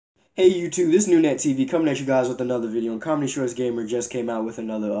Hey YouTube, this is NunetTV coming at you guys with another video. And ComedyShortsGamer just came out with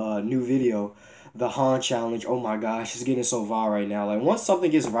another new video, the Han challenge. Oh my gosh, it's getting so viral right now. Like once something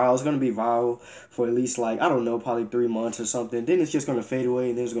gets viral, it's gonna be viral for at least like I don't know, probably 3 months or something. Then it's just gonna fade away,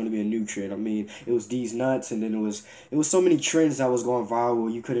 and there's gonna be a new trend. I mean, it was these nuts, and then it was so many trends that was going viral where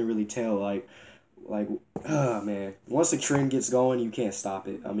you couldn't really tell man, once a trend gets going, you can't stop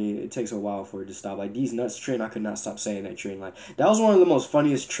it. I mean, it takes a while for it to stop. Like these nuts trend, I could not stop saying that trend. Like that was one of the most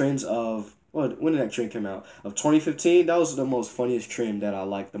funniest trends of when did that trend come out? Of 2015. That was the most funniest trend that I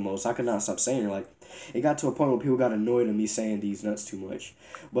liked the most. I could not stop saying it. Like it got to a point where people got annoyed at me saying these nuts too much.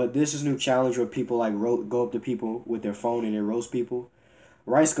 But this is a new challenge where people like go up to people with their phone and they roast people.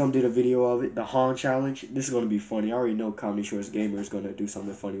 RiceGum did a video of it, the Han challenge. This is going to be funny. I already know ComedyShortsGamer is going to do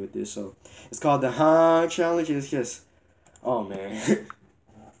something funny with this. So, it's called the Han challenge, and it's just, oh, man. Hey,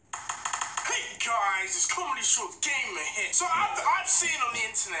 guys, it's ComedyShortsGamer here. So, I've seen on the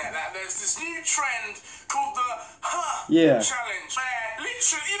internet that there's this new trend called the challenge. Man,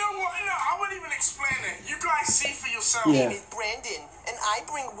 literally, you know what? I won't even explain it. You guys see for yourself. My name is Brandon, and I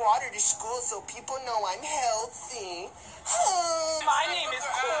bring water to school so people know I'm healthy. My name is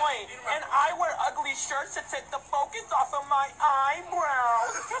Coin, and I wear ugly shirts to take the focus off of my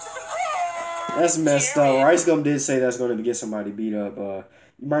eyebrows. That's messed up. RiceGum did say that's going to get somebody beat up. You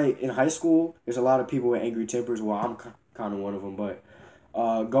might, in high school, there's a lot of people with angry tempers. Well, I'm kind of one of them, but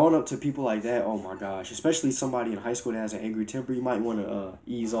going up to people like that, oh my gosh, especially somebody in high school that has an angry temper, you might want to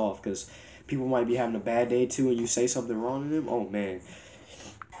ease off because people might be having a bad day too, and you say something wrong to them. Oh man.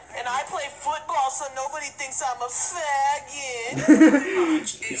 And I play football so nobody thinks I'm a faggot.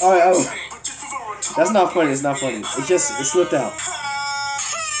 Oh, that's not funny. It's not funny. It slipped out.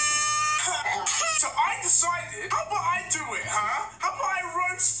 So I decided, how about I do it, huh? How about I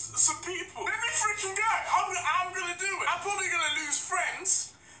roast some people? Let me freaking go. I'm gonna do it. I'm probably gonna lose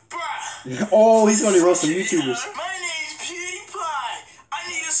friends, but oh, he's gonna roast some YouTubers. My name's PewDiePie. I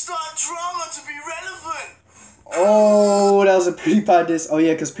need to start drama to be relevant. Oh, that was a PewDiePie diss. Oh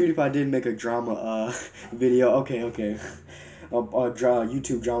yeah, because PewDiePie did make a drama video. Okay.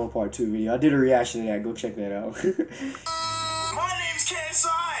 YouTube drama part 2 video. I did a reaction to that. Go check that out. My name's KSI.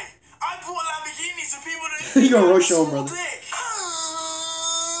 I bought Lamborghinis and people don't You gonna roast your own brother.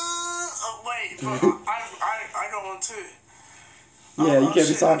 Wait, but I don't want to. Yeah, you can't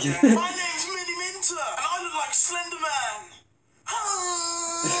be talking. My name's Mini Minter, and I look like Slender Man.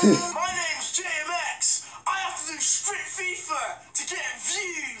 My name's JMX. I have to do strict FIFA to get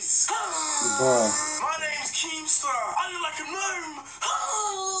views. My name's Keemstar. I look like a gnome.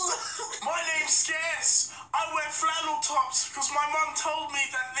 My name's Scarce. I wear flannel tops because my mum told me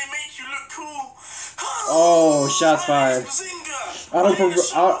that they make you look cool. Oh, shots fired.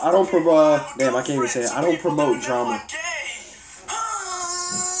 I don't promote. Damn, I can't even say it. I don't promote drama.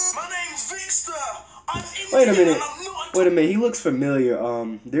 My name's Vixter. Wait a minute. He looks familiar.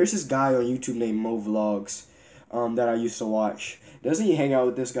 There's this guy on YouTube named Mo Vlogs, that I used to watch. Doesn't he hang out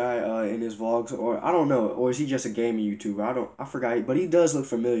with this guy in his vlogs, or I don't know, or is he just a gaming YouTuber? I forgot, but he does look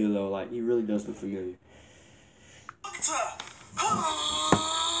familiar though. Like he really does look familiar.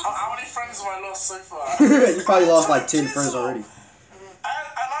 How many friends have I lost so far? You probably lost like 10 friends already.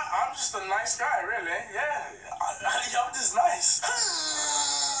 I'm just a nice guy, really. Yeah, I'm just nice.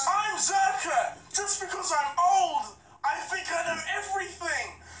 I'm Zerka. Just because I'm old, I think I know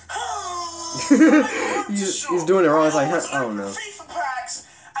everything. He's doing it wrong. It's like, I don't know. FIFA packs,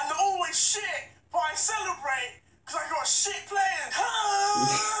 and they're always shit, but I celebrate because I got shit players.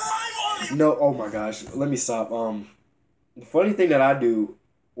 No, oh my gosh. Let me stop. The funny thing that I do,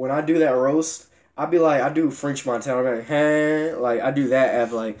 when I do that roast, I do French Montana. I'm like, hey, like, I do that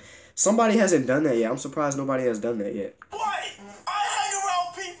as like, somebody hasn't done that yet. I'm surprised nobody has done that yet. Why? I hang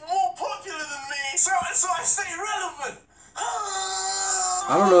around people more popular than me, so I stay relevant.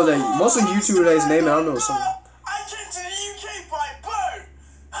 I don't know that most of YouTubers that his name, I don't know some. I came to the UK by boat.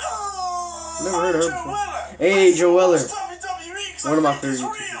 Never heard of her before. Hey, Joe Weller. One of my favorite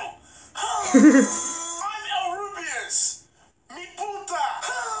YouTubers. I'm El Rubius. Mi puta.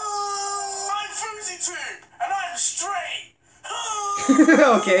 I'm FouseyTube, and I'm straight.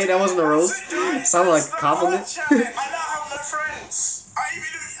 Okay, that wasn't a roast. Sounded like a compliment. I now have no friends.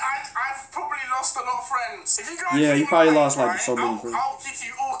 I've probably lost a lot of friends. If you guys you probably lost like so many friends. I'll give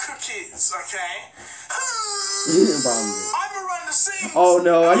you all cookies, okay? I'm Miranda Sings. Oh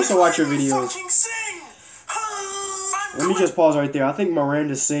no, I used to watch your videos. Let me just pause right there. I think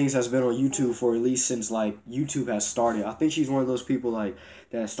Miranda Sings has been on YouTube for at least since like YouTube has started. I think she's one of those people like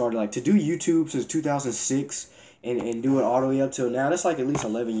that started like to do YouTube since 2006. and do it all the way up till now. That's like at least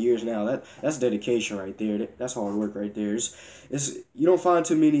 11 years now. That's dedication right there. That's hard work right there. It's you don't find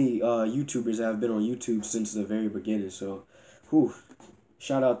too many YouTubers that have been on YouTube since the very beginning. So, whew,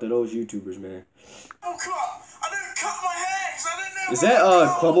 shout out to those YouTubers, man. I don't cut my hair 'cause I don't know. Is that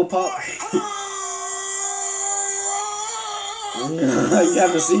Quibble Pop? You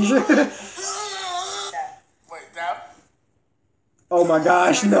having a seizure? Wait, Dad? Oh my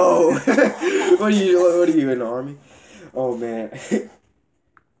gosh, no! What are you in the army? Oh man.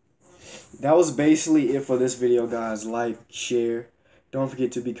 That was basically it for this video, guys. Like, share. Don't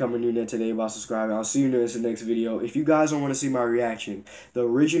forget to become a NunetTV by subscribing. I'll see you in the next video. If you guys don't want to see my reaction, the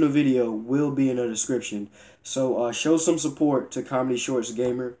original video will be in the description. So show some support to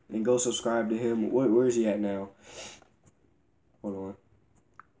ComedyShortsGamer and go subscribe to him. Where is he at now? Hold on.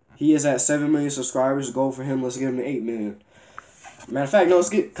 He is at 7 million subscribers. Goal for him. Let's give him 8 million. Matter of fact, no, let's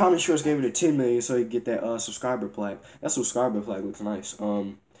get ComedyShortsGamer to 10 million so he can get that subscriber plaque. That subscriber plaque looks nice.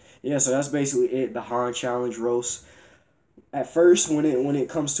 Yeah, so that's basically it. The Han Challenge roast. At first, when it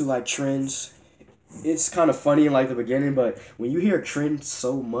comes to like trends, it's kind of funny in like the beginning, but when you hear trends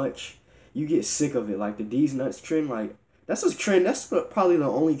so much, you get sick of it. Like the D's Nuts trend, like that's a trend. That's probably the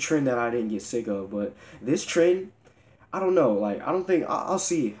only trend that I didn't get sick of. But this trend, I don't know. Like I don't think I'll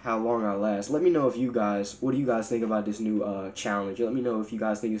see how long I last. Let me know if you guys, what do you guys think about this new challenge? Let me know if you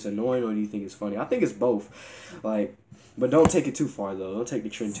guys think it's annoying or do you think it's funny. I think it's both. Like, but don't take it too far though. Don't take the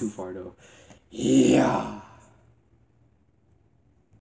trend too far though. Yeah.